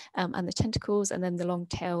species, and the tentacles, and then the long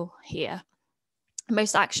tail here.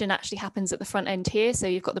 Most action actually happens at the front end here. So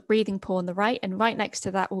you've got the breathing pore on the right, and right next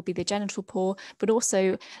to that will be the genital pore, but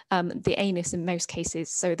also the anus in most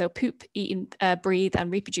cases. So they'll poop, eat, breathe,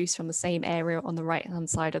 and reproduce from the same area on the right-hand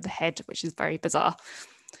side of the head, which is very bizarre.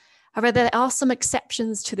 However, there are some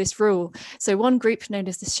exceptions to this rule. So one group known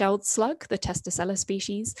as the shelled slug, the Testacella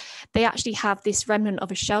species, they actually have this remnant of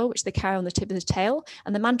a shell which they carry on the tip of the tail,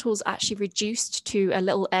 and the mantle's actually reduced to a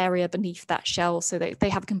little area beneath that shell, so that they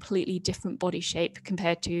have a completely different body shape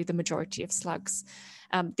compared to the majority of slugs.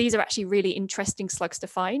 These are actually really interesting slugs to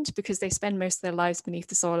find because they spend most of their lives beneath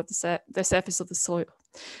the soil of the surface of the soil.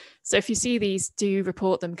 So if you see these, do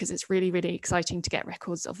report them because it's really, really exciting to get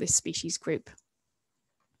records of this species group.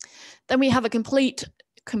 Then we have a complete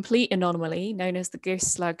anomaly known as the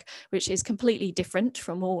ghost slug, which is completely different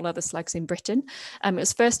from all other slugs in Britain. It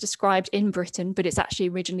was first described in Britain, but it's actually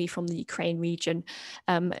originally from the Ukraine region.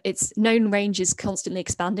 Its known range is constantly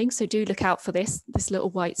expanding, so do look out for this little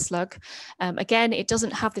white slug. Again, it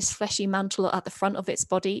doesn't have this fleshy mantle at the front of its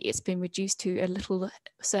body. It's been reduced to a little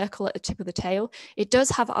circle at the tip of the tail. It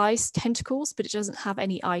does have eye tentacles, but it doesn't have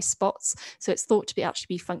any eye spots, so it's thought to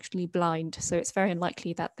actually be functionally blind, so it's very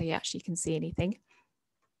unlikely that they actually can see anything.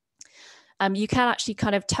 You can actually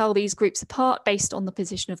kind of tell these groups apart based on the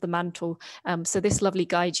position of the mantle. So this lovely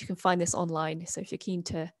guide, you can find this online. So if you're keen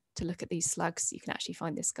to look at these slugs, you can actually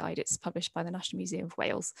find this guide. It's published by the National Museum of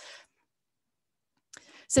Wales.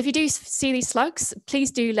 So if you do see these slugs, please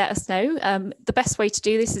do let us know. The best way to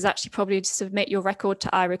do this is actually probably to submit your record to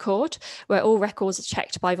iRecord, where all records are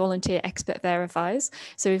checked by volunteer expert verifiers.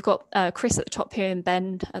 So we've got Chris at the top here and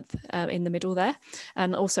Ben in the middle there.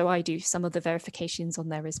 And also I do some of the verifications on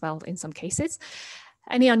there as well in some cases.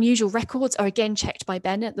 Any unusual records are again checked by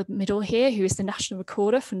Ben at the middle here, who is the National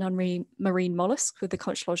Recorder for Non-Marine Molluscs with the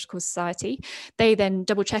Conchological Society. They then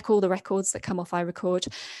double check all the records that come off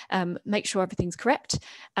iRecord, make sure everything's correct,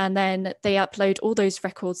 and then they upload all those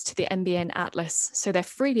records to the NBN Atlas. So they're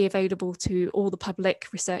freely available to all the public,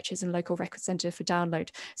 researchers and local record centre for download.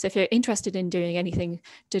 So if you're interested in doing anything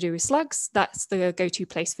to do with slugs, that's the go-to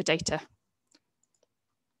place for data.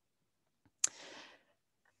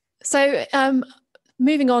 So,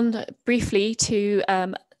 moving on briefly to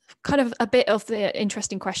kind of a bit of the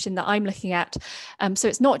interesting question that I'm looking at. So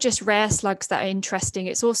it's not just rare slugs that are interesting,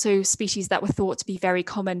 it's also species that were thought to be very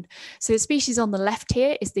common. So the species on the left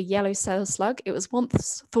here is the yellow cell slug. It was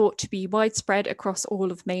once thought to be widespread across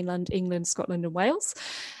all of mainland England, Scotland and Wales.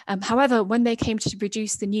 However, when they came to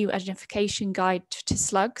produce the new identification guide to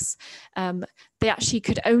slugs, they actually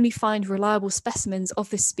could only find reliable specimens of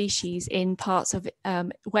this species in parts of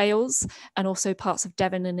Wales and also parts of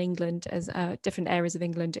Devon and England, as different areas of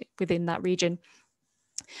England within that region.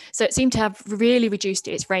 So it seemed to have really reduced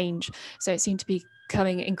its range. So it seemed to be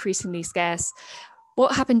becoming increasingly scarce.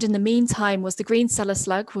 What happened in the meantime was the green cellar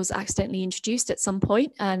slug was accidentally introduced at some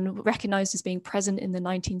point and recognised as being present in the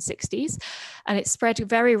 1960s. And it spread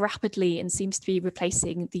very rapidly and seems to be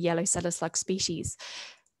replacing the yellow cellar slug species.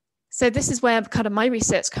 So this is where kind of my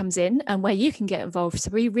research comes in and where you can get involved. So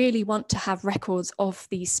we really want to have records of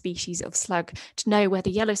these species of slug to know where the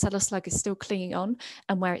yellow saddle slug is still clinging on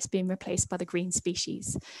and where it's being replaced by the green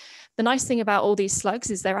species. The nice thing about all these slugs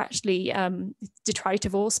is they're actually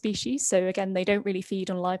detritivore species. So again, they don't really feed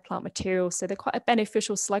on live plant material. So they're quite a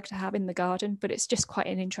beneficial slug to have in the garden, but it's just quite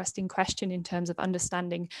an interesting question in terms of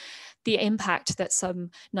understanding the impact that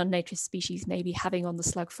some non-native species may be having on the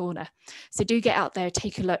slug fauna. So do get out there,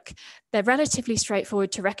 take a look. They're relatively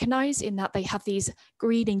straightforward to recognize in that they have these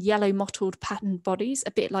green and yellow mottled patterned bodies,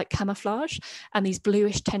 a bit like camouflage, and these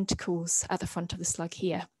bluish tentacles at the front of the slug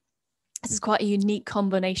here. This is quite a unique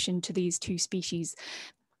combination to these two species.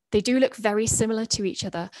 They do look very similar to each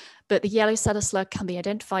other, but the yellow saddle slug can be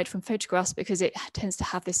identified from photographs because it tends to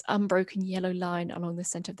have this unbroken yellow line along the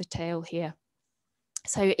center of the tail here.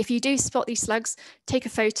 So if you do spot these slugs, take a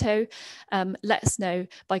photo, let us know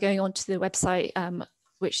by going onto the website,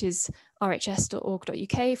 which is rhs.org.uk/slug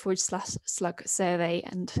survey.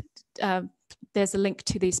 And there's a link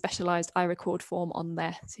to the specialised iRecord form on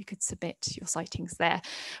there, so you could submit your sightings there.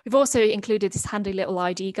 We've also included this handy little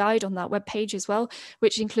ID guide on that webpage as well,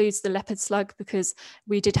 which includes the leopard slug, because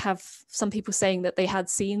we did have some people saying that they had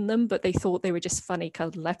seen them, but they thought they were just funny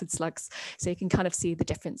coloured leopard slugs. So you can kind of see the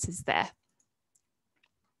differences there.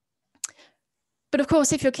 But of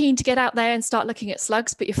course, if you're keen to get out there and start looking at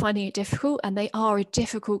slugs, but you're finding it difficult, and they are a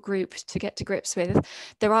difficult group to get to grips with,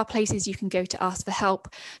 there are places you can go to ask for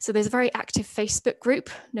help. So there's a very active Facebook group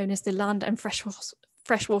known as the Land and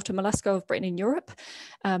Freshwater Mollusca of Britain and Europe.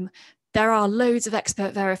 There are loads of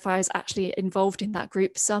expert verifiers actually involved in that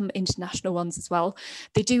group, some international ones as well.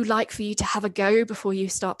 They do like for you to have a go before you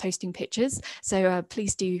start posting pictures. So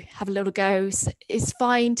please do have a little go. It's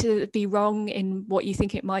fine to be wrong in what you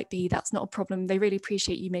think it might be. That's not a problem. They really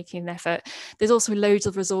appreciate you making an effort. There's also loads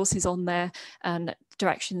of resources on there and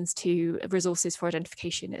directions to resources for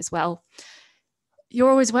identification as well. You're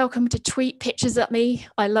always welcome to tweet pictures at me.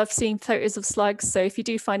 I love seeing photos of slugs. So if you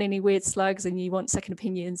do find any weird slugs and you want second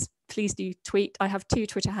opinions, please do tweet. I have 2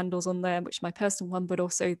 Twitter handles on there, which is my personal one, but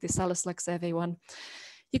also the Saddle Slug Survey one.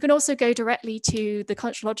 You can also go directly to the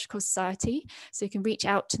Conchological Society. So you can reach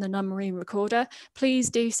out to the non-marine recorder. Please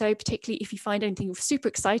do so, particularly if you find anything super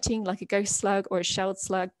exciting, like a ghost slug or a shelled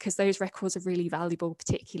slug, because those records are really valuable,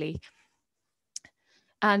 particularly.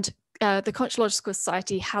 And the Conchological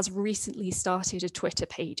Society has recently started a Twitter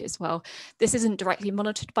page as well. This isn't directly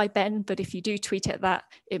monitored by Ben, but if you do tweet at that,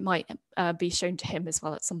 it might be shown to him as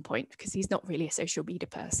well at some point, because he's not really a social media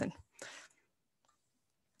person.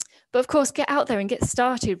 But of course, get out there and get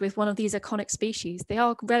started with one of these iconic species. They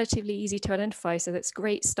are relatively easy to identify, so that's a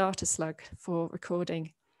great starter slug for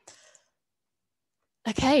recording.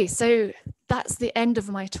 Okay, so that's the end of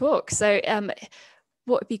my talk. So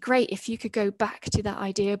what would be great if you could go back to that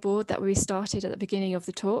idea board that we started at the beginning of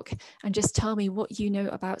the talk and just tell me what you know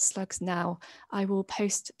about slugs now. I will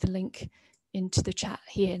post the link into the chat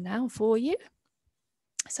here now for you.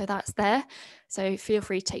 So that's there. So feel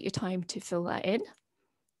free to take your time to fill that in.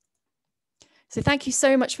 So thank you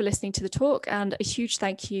so much for listening to the talk, and a huge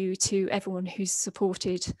thank you to everyone who's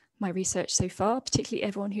supported my research so far, particularly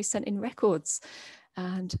everyone who's sent in records.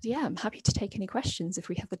 And yeah, I'm happy to take any questions if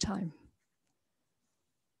we have the time.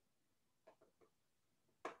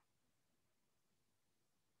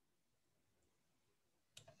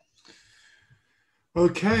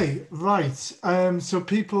 Okay, right. So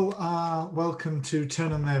people are welcome to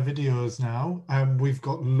turn on their videos now. We've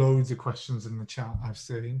got loads of questions in the chat I've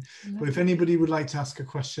seen. But if anybody would like to ask a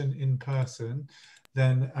question in person,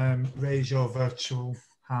 then raise your virtual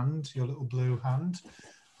hand, your little blue hand,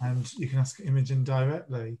 and you can ask Imogen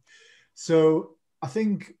directly. So I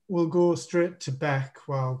think we'll go straight to Beck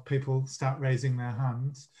while people start raising their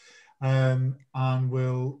hands, and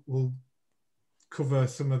we'll cover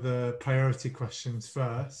some of the priority questions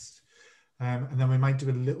first, and then we might do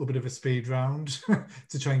a little bit of a speed round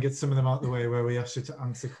to try and get some of them out of the way where we ask you to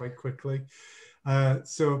answer quite quickly.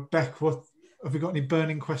 So Beck, what have we got, any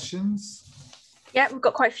burning questions? Yeah, we've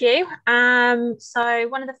got quite a few. So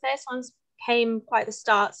one of the first ones came quite at the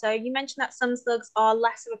start. So you mentioned that some slugs are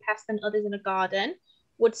less of a pest than others in a garden.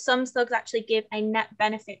 Would some slugs actually give a net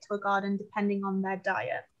benefit to a garden depending on their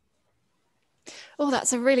diet? Oh,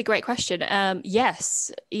 that's a really great question.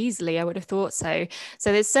 Yes, easily, I would have thought so.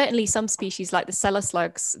 So there's certainly some species like the cellar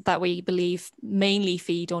slugs that we believe mainly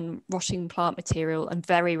feed on rotting plant material and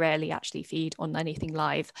very rarely actually feed on anything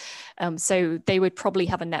live. So they would probably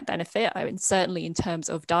have a net benefit, and certainly in terms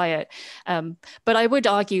of diet. But I would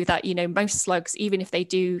argue that, you know, most slugs, even if they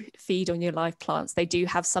do feed on your live plants, they do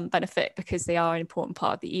have some benefit because they are an important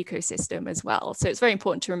part of the ecosystem as well. So it's very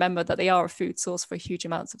important to remember that they are a food source for huge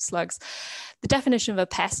amounts of slugs. The definition of a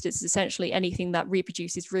pest is essentially anything that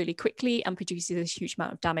reproduces really quickly and produces a huge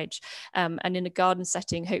amount of damage. And in a garden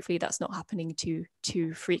setting, hopefully that's not happening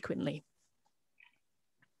too frequently.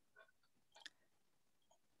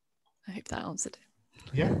 I hope that answered it.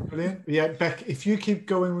 Yeah, brilliant. Yeah, Beck, if you keep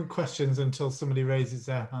going with questions until somebody raises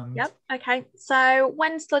their hand. Yep. Okay. So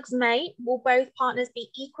when slugs mate, will both partners be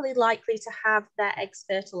equally likely to have their eggs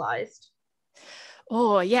fertilized?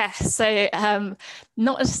 Oh, yeah. So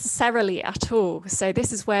not necessarily at all. So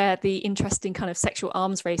this is where the interesting kind of sexual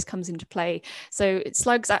arms race comes into play. So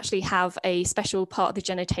slugs actually have a special part of the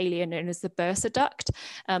genitalia known as the bursa duct,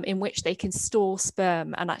 in which they can store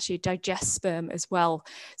sperm and actually digest sperm as well.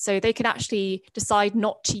 So they can actually decide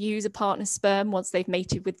not to use a partner's sperm once they've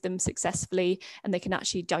mated with them successfully, and they can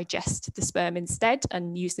actually digest the sperm instead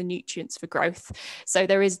and use the nutrients for growth. So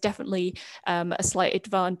there is definitely a slight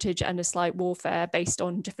advantage and a slight warfare based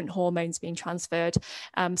on different hormones being transferred.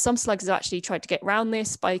 Some slugs have actually tried to get around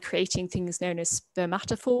this by creating things known as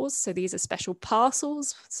spermatophores. So these are special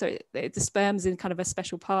parcels. So the sperm's in kind of a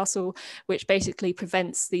special parcel, which basically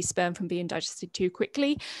prevents the sperm from being digested too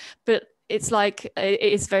quickly. But it's like, it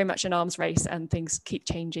is very much an arms race and things keep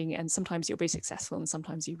changing, and sometimes you'll be successful and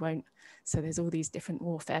sometimes you won't. So there's all these different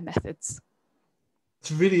warfare methods.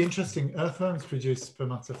 It's really interesting. Earthworms produce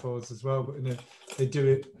spermatophores as well, but they do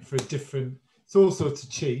it for a different, it's also to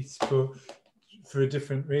cheat, but for a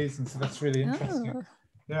different reason. So that's really interesting. Oh.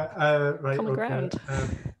 Yeah, right. Common ground.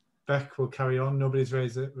 Beck will carry on. Nobody's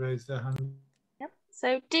raised their hand. Yep.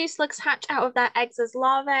 So do slugs hatch out of their eggs as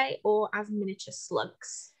larvae or as miniature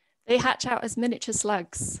slugs? They hatch out as miniature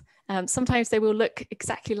slugs. Sometimes they will look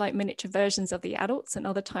exactly like miniature versions of the adults, and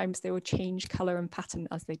other times they will change colour and pattern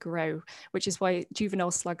as they grow, which is why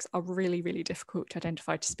juvenile slugs are really, really difficult to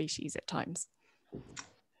identify to species at times.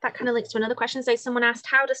 That kind of links to another question. So someone asked,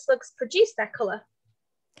 how do slugs produce their colour?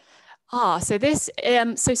 So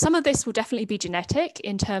some of this will definitely be genetic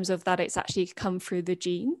in terms of that it's actually come through the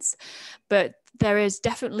genes, but there is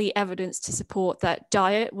definitely evidence to support that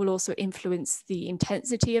diet will also influence the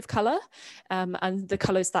intensity of colour and the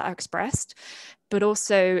colours that are expressed, but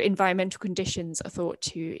also environmental conditions are thought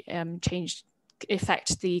to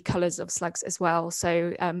affect the colours of slugs as well.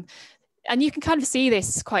 So and you can kind of see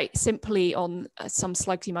this quite simply on some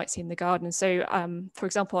slugs you might see in the garden. So, for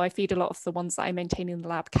example, I feed a lot of the ones that I maintain in the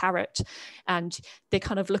lab carrot, and they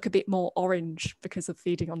kind of look a bit more orange because of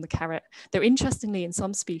feeding on the carrot. Though interestingly, in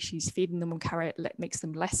some species, feeding them on carrot makes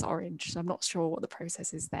them less orange. So I'm not sure what the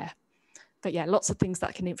process is there. But yeah, lots of things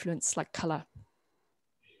that can influence like colour.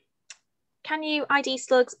 Can you ID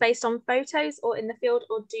slugs based on photos or in the field,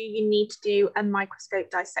 or do you need to do a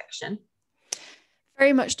microscope dissection?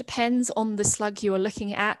 Very much depends on the slug you are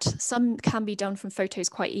looking at. Some can be done from photos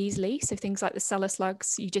quite easily. So things like the cellar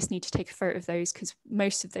slugs, you just need to take a photo of those because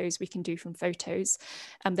most of those we can do from photos.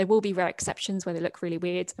 There will be rare exceptions where they look really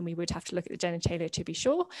weird and we would have to look at the genitalia to be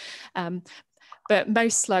sure. But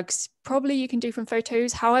most slugs probably you can do from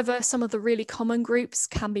photos. However, some of the really common groups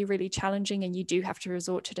can be really challenging and you do have to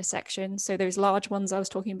resort to dissection. So those large ones I was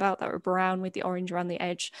talking about that were brown with the orange around the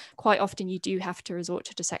edge, quite often you do have to resort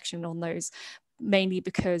to dissection on those, mainly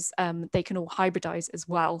because they can all hybridize as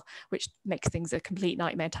well, which makes things a complete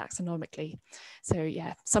nightmare taxonomically. So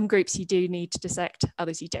yeah, some groups you do need to dissect,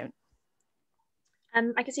 others you don't.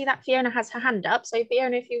 I can see that Fiona has her hand up. So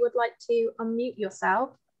Fiona, if you would like to unmute yourself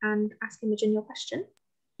and ask Imogen your question.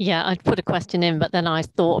 Yeah, I'd put a question in, but then I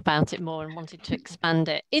thought about it more and wanted to expand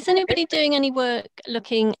it. Is anybody doing any work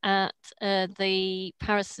looking at the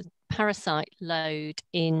parasite load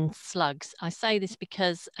in slugs? I say this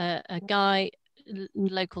because a guy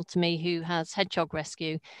local to me who has hedgehog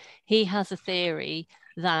rescue, he has a theory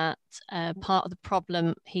that part of the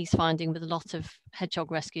problem he's finding with a lot of hedgehog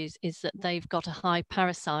rescues is that they've got a high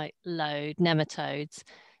parasite load, nematodes,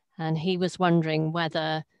 and he was wondering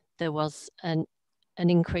whether there was an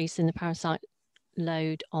increase in the parasite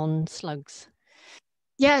load on slugs.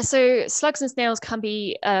 Yeah, so slugs and snails can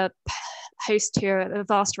be host to a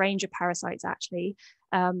vast range of parasites actually.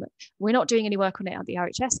 We're not doing any work on it at the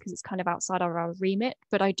RHS because it's kind of outside our remit,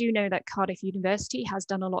 but I do know that Cardiff University has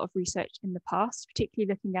done a lot of research in the past,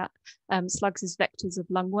 particularly looking at slugs as vectors of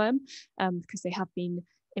lungworm, because they have been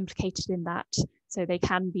implicated in that. So they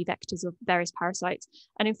can be vectors of various parasites.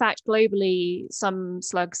 And in fact, globally, some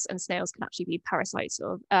slugs and snails can actually be parasites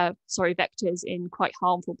of, vectors in quite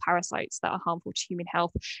harmful parasites that are harmful to human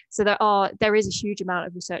health. So there is a huge amount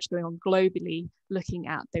of research going on globally looking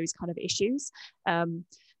at those kind of issues.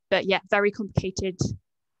 But yeah, very complicated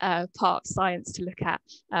part of science to look at.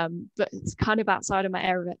 But it's kind of outside of my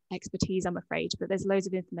area of expertise, I'm afraid. But there's loads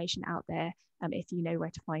of information out there if you know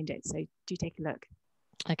where to find it. So do take a look.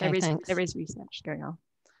 Okay, thanks. There is research going on.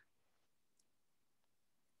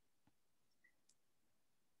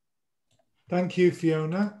 Thank you,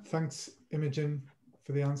 Fiona. Thanks, Imogen,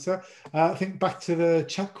 for the answer. I think back to the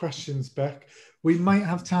chat questions, Beck. We might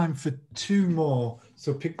have time for 2 more,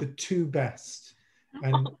 so pick the 2 best.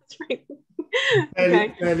 And that's right.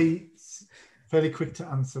 fairly quick to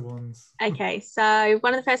answer ones. Okay, so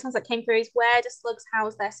one of the first ones that came through is, where do slugs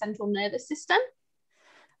house their central nervous system?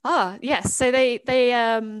 Yes. So they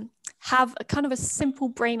have a kind of a simple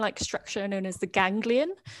brain-like structure known as the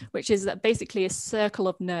ganglion, which is basically a circle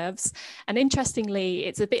of nerves. And interestingly,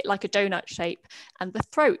 it's a bit like a donut shape, and the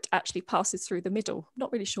throat actually passes through the middle.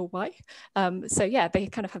 Not really sure why. So yeah, they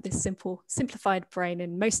kind of have this simplified brain,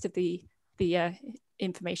 and most of the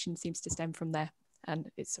information seems to stem from there, and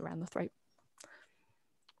it's around the throat.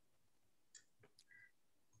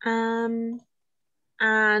 And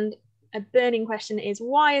a burning question is,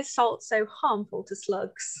 why is salt so harmful to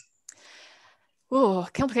slugs? Oh,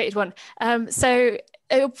 complicated one. So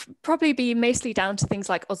it'll probably be mostly down to things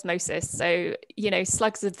like osmosis. So,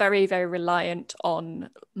 slugs are very, very reliant on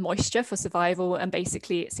moisture for survival. And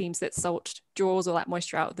basically it seems that salt draws all that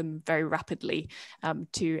moisture out of them very rapidly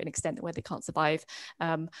to an extent where they can't survive.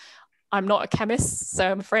 I'm not a chemist,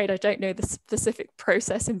 so I'm afraid I don't know the specific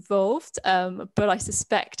process involved, but I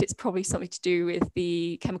suspect it's probably something to do with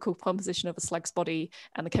the chemical composition of a slug's body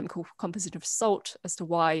and the chemical composition of salt as to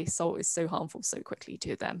why salt is so harmful so quickly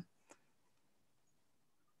to them.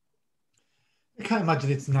 I can't imagine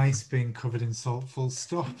it's nice being covered in salt, full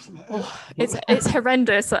stop. Oh, it's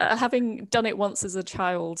horrendous. Having done it once as a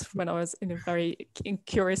child when I was in a very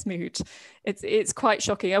curious mood, it's quite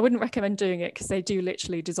shocking. I wouldn't recommend doing it because they do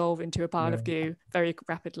literally dissolve into a pile of goo very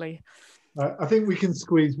rapidly. I think we can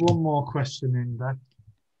squeeze one more question in there.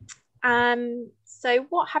 So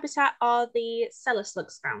what habitat are the cellar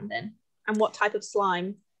slugs found in, and what type of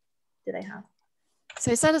slime do they have?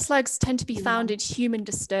 So cellar slugs tend to be found in human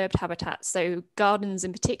disturbed habitats, so gardens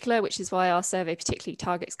in particular, which is why our survey particularly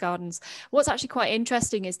targets gardens. What's actually quite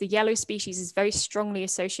interesting is the yellow species is very strongly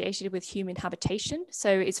associated with human habitation. So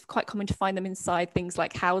it's quite common to find them inside things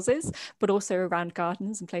like houses, but also around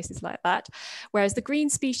gardens and places like that. Whereas the green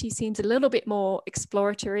species seems a little bit more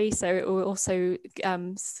exploratory. So it will also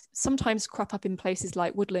sometimes crop up in places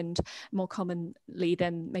like woodland more commonly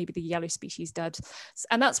than maybe the yellow species does.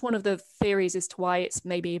 And that's one of the theories as to why it's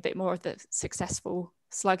maybe a bit more of the successful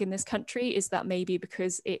slug in this country, is that maybe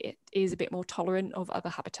because it is a bit more tolerant of other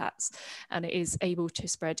habitats and it is able to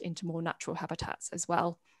spread into more natural habitats as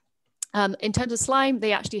well. In terms of slime,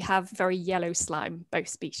 they actually have very yellow slime, both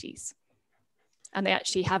species. And they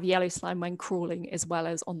actually have yellow slime when crawling as well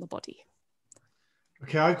as on the body.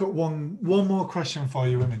 Okay, I've got one more question for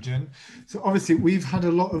you, Imogen. So obviously we've had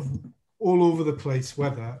a lot of all over the place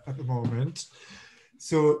weather at the moment.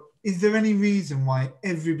 So is there any reason why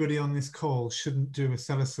everybody on this call shouldn't do a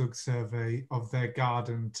cellar slug survey of their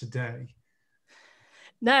garden today?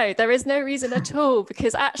 No, there is no reason at all,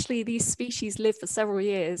 because actually these species live for several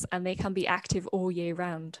years and they can be active all year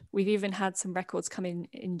round. We've even had some records come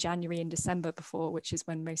in January and December before, which is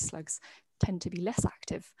when most slugs tend to be less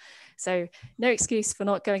active. So no excuse for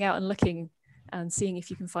not going out and looking and seeing if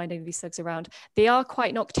you can find any of these slugs around. They are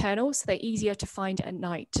quite nocturnal, so they're easier to find at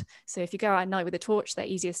night. So if you go out at night with a torch, they're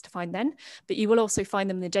easiest to find then, but you will also find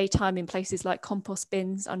them in the daytime in places like compost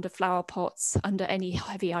bins, under flower pots, under any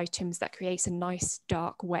heavy items that creates a nice,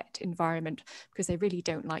 dark, wet environment, because they really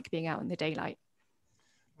don't like being out in the daylight.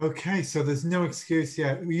 Okay, so there's no excuse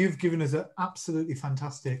yet. You've given us an absolutely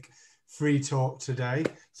fantastic free talk today.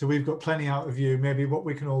 So we've got plenty out of you. Maybe what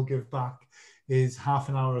we can all give back is half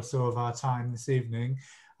an hour or so of our time this evening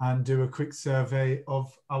and do a quick survey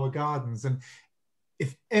of our gardens. And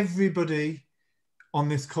if everybody on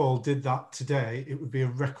this call did that today, it would be a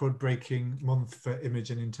record-breaking month for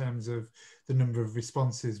Imogen in terms of the number of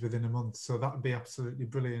responses within a month. So that would be absolutely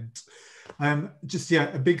brilliant.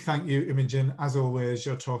 A big thank you, Imogen. As always,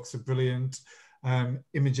 your talks are brilliant.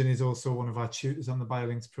 Imogen is also one of our tutors on the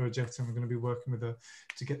BioLinks project, and we're going to be working with her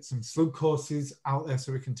to get some slug courses out there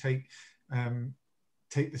so we can take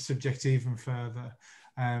the subject even further.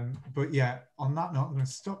 But yeah, on that note, I'm going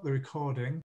to stop the recording.